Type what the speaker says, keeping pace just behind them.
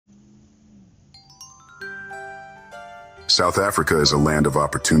South Africa is a land of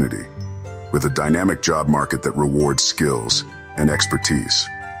opportunity, with a dynamic job market that rewards skills and expertise.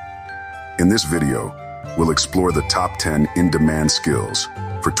 In this video, we'll explore the top 10 in-demand skills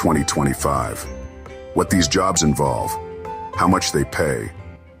for 2025, what these jobs involve, how much they pay,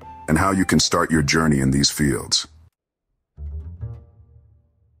 and how you can start your journey in these fields.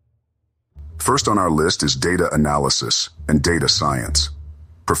 First on our list is data analysis and data science.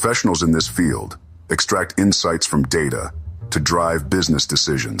 Professionals in this field extract insights from data to drive business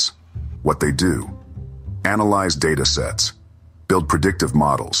decisions. What they do: analyze data sets, build predictive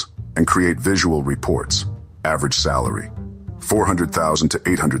models, and create visual reports. Average salary: 400,000 to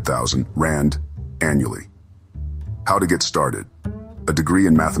 800,000 Rand annually. How to get started: a degree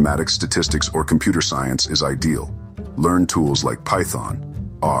in mathematics, statistics, or computer science is ideal. Learn tools like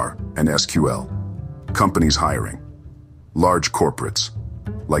Python, R, and SQL. Companies hiring: large corporates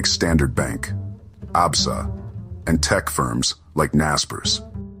like Standard Bank, ABSA, and tech firms like Naspers.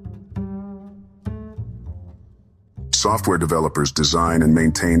 Software developers design and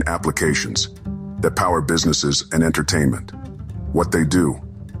maintain applications that power businesses and entertainment. What they do: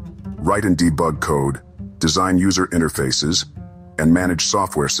 write and debug code, design user interfaces, and manage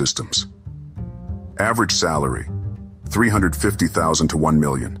software systems. Average salary: 350,000 to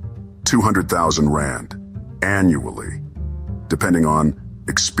 1,200,000 Rand annually, depending on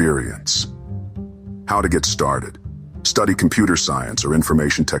experience. How to get started: study computer science or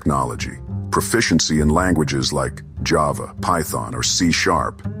information technology. Proficiency in languages like Java, Python, or C#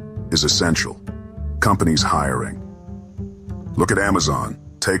 is essential. Companies hiring: look at Amazon,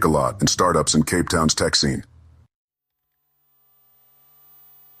 Takealot, and startups in Cape Town's tech scene.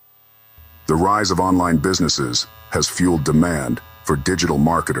 The rise of online businesses has fueled demand for digital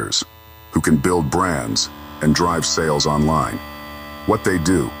marketers who can build brands and drive sales online. What they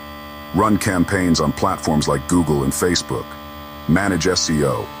do: run campaigns on platforms like Google and Facebook, manage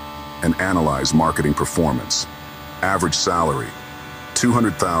SEO, and analyze marketing performance. Average salary: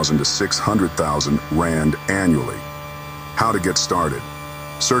 200,000 to 600,000 Rand annually. How to get started: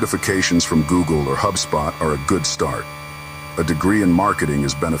 certifications from Google or HubSpot are a good start. A degree in marketing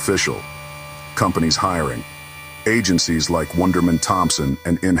is beneficial. Companies hiring: agencies like Wunderman Thompson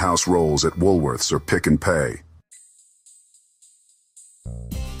and in-house roles at Woolworths or Pick and Pay.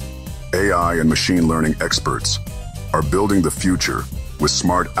 AI and machine learning experts are building the future with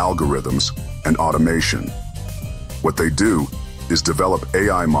smart algorithms and automation. What they do is develop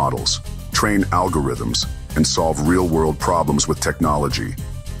AI models, train algorithms, and solve real-world problems with technology.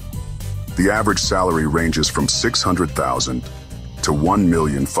 The average salary ranges from 600,000 to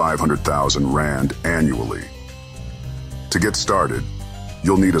 1,500,000 Rand annually. To get started,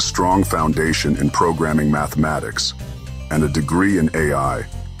 you'll need a strong foundation in programming mathematics and a degree in AI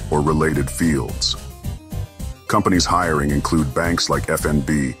or related fields. Companies hiring include banks like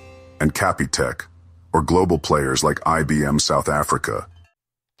FNB and Capitec, or global players like IBM South Africa.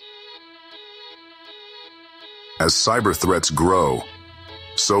 As cyber threats grow,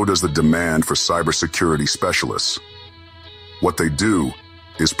 so does the demand for cybersecurity specialists. What they do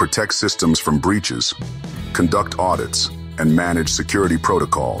is protect systems from breaches, conduct audits, and manage security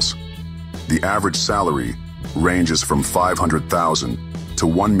protocols. The average salary ranges from 500,000 to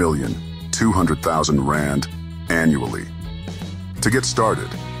 1,200,000 Rand annually. To get started,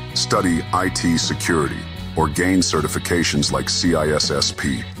 study IT security or gain certifications like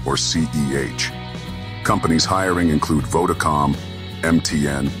CISSP or CEH. Companies hiring include Vodacom,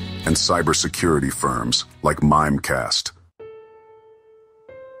 MTN, and cybersecurity firms like Mimecast.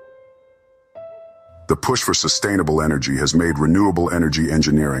 The push for sustainable energy has made renewable energy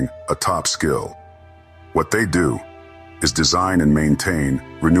engineering a top skill. What they do is design and maintain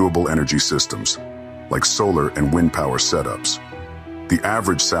renewable energy systems, like solar and wind power setups. The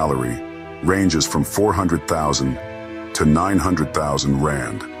average salary ranges from 400,000 to 900,000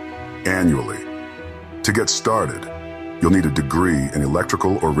 Rand annually. To get started, you'll need a degree in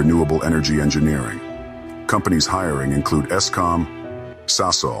electrical or renewable energy engineering. Companies hiring include Eskom,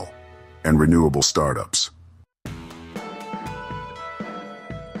 Sasol, and renewable startups.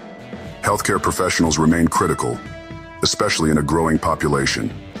 Healthcare professionals remain critical, especially in a growing population.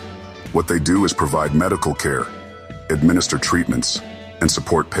 What they do is provide medical care, administer treatments, and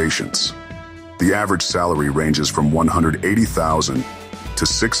support patients. The average salary ranges from 180,000 to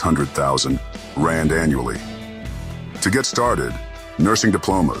 600,000 Rand annually. To get started, nursing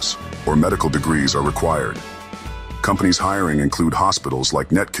diplomas or medical degrees are required. Companies hiring include hospitals like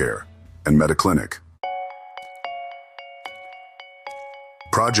Netcare and Mediclinic.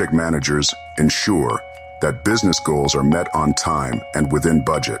 Project managers ensure that business goals are met on time and within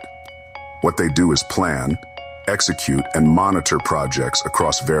budget. What they do is plan, execute and monitor projects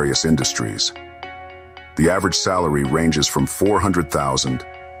across various industries. The average salary ranges from 400,000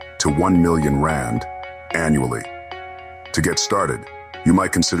 to 1 million rand annually. To get started, you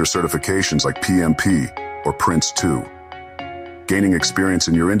might consider certifications like PMP or Prince 2. Gaining experience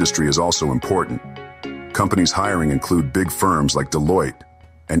in your industry is also important. Companies hiring include big firms like Deloitte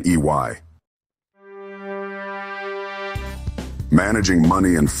and EY. Managing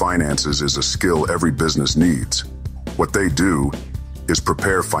money and finances is a skill every business needs. What they do is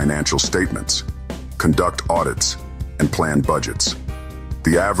prepare financial statements, conduct audits, and plan budgets.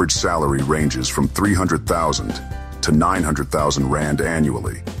 The average salary ranges from 300,000 to 900,000 rand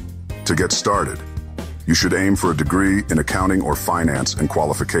annually. To get started, you should aim for a degree in accounting or finance and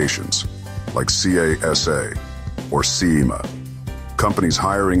qualifications, like CASA or CIMA. Companies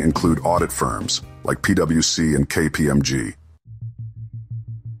hiring include audit firms like PwC and KPMG.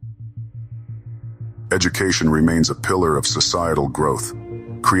 Education remains a pillar of societal growth,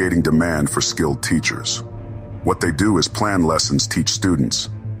 creating demand for skilled teachers. What they do is plan lessons, teach students,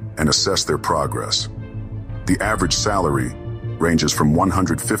 and assess their progress. The average salary ranges from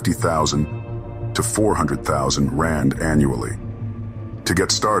 150,000 to 400,000 rand annually. To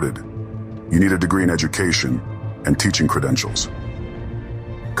get started, you need a degree in education and teaching credentials.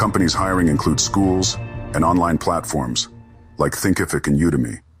 Companies hiring include schools and online platforms like Thinkific and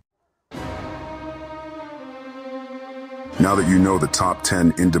Udemy. Now that you know the top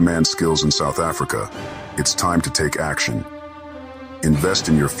 10 in-demand skills in South Africa, it's time to take action. Invest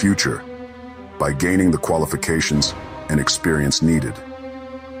in your future by gaining the qualifications and experience needed.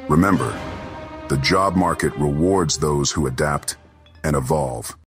 Remember, the job market rewards those who adapt and evolve.